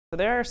So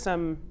there are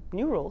some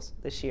new rules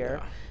this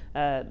year.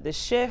 Yeah. The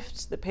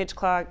shift, the pitch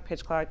clock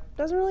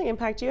doesn't really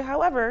impact you.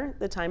 However,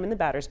 the time in the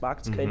batter's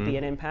box could be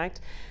an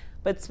impact.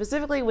 But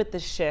specifically with the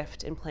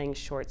shift in playing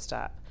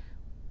shortstop,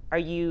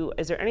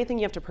 is there anything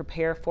you have to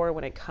prepare for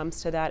when it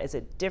comes to that? Is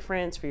it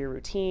different for your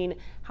routine?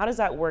 How does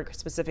that work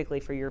specifically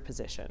for your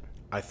position?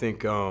 I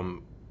think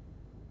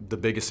the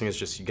biggest thing is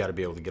just you got to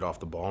be able to get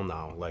off the ball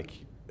now. Like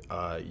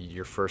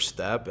your first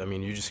step, I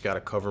mean, you just got to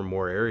cover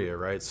more area,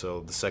 right? So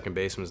the second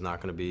baseman is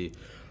not going to be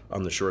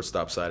on the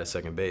shortstop side of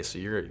second base, so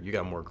you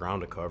got more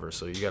ground to cover.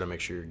 So you got to make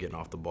sure you're getting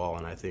off the ball.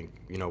 And I think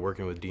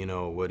working with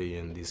Dino, Woody,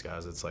 and these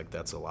guys, it's like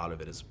that's a lot of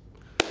it is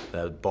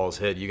that ball's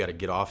hit. You got to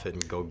get off it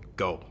and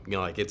go.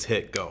 Like it's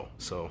hit, go.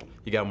 So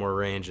you got more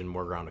range and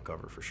more ground to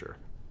cover for sure.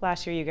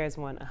 Last year, you guys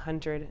won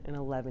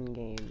 111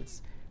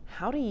 games.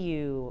 How do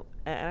you,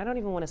 and I don't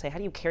even want to say how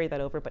do you carry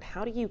that over, but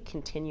how do you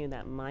continue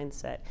that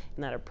mindset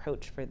and that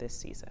approach for this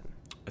season?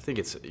 I think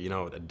it's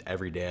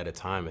every day at a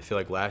time. I feel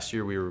like last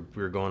year we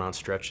were going on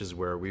stretches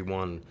where we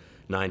won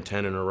 9,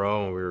 10 in a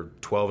row, and we were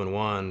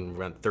 12-1, we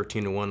went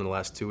 13-1 in the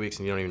last 2 weeks,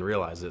 and you don't even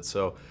realize it.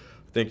 So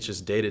I think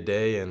just day to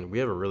day, and we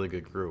have a really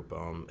good group.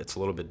 It's a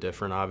little bit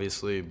different,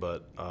 obviously,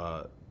 but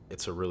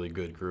it's a really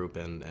good group,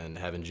 and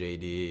having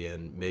JD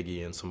and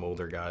Miggy and some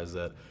older guys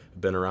that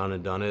have been around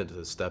and done it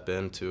to step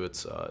into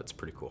it's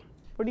pretty cool.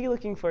 What are you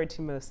looking forward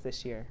to most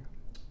this year?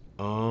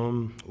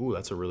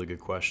 That's a really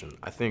good question.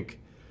 I think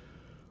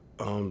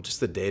just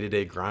the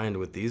day-to-day grind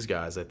with these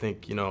guys. I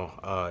think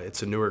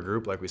it's a newer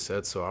group, like we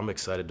said, so I'm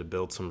excited to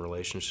build some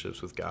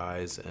relationships with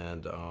guys,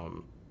 and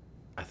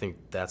I think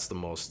that's the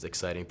most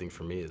exciting thing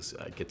for me is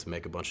I get to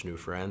make a bunch of new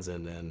friends,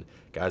 and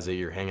guys that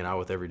you're hanging out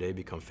with every day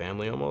become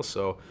family almost.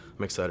 So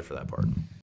I'm excited for that part.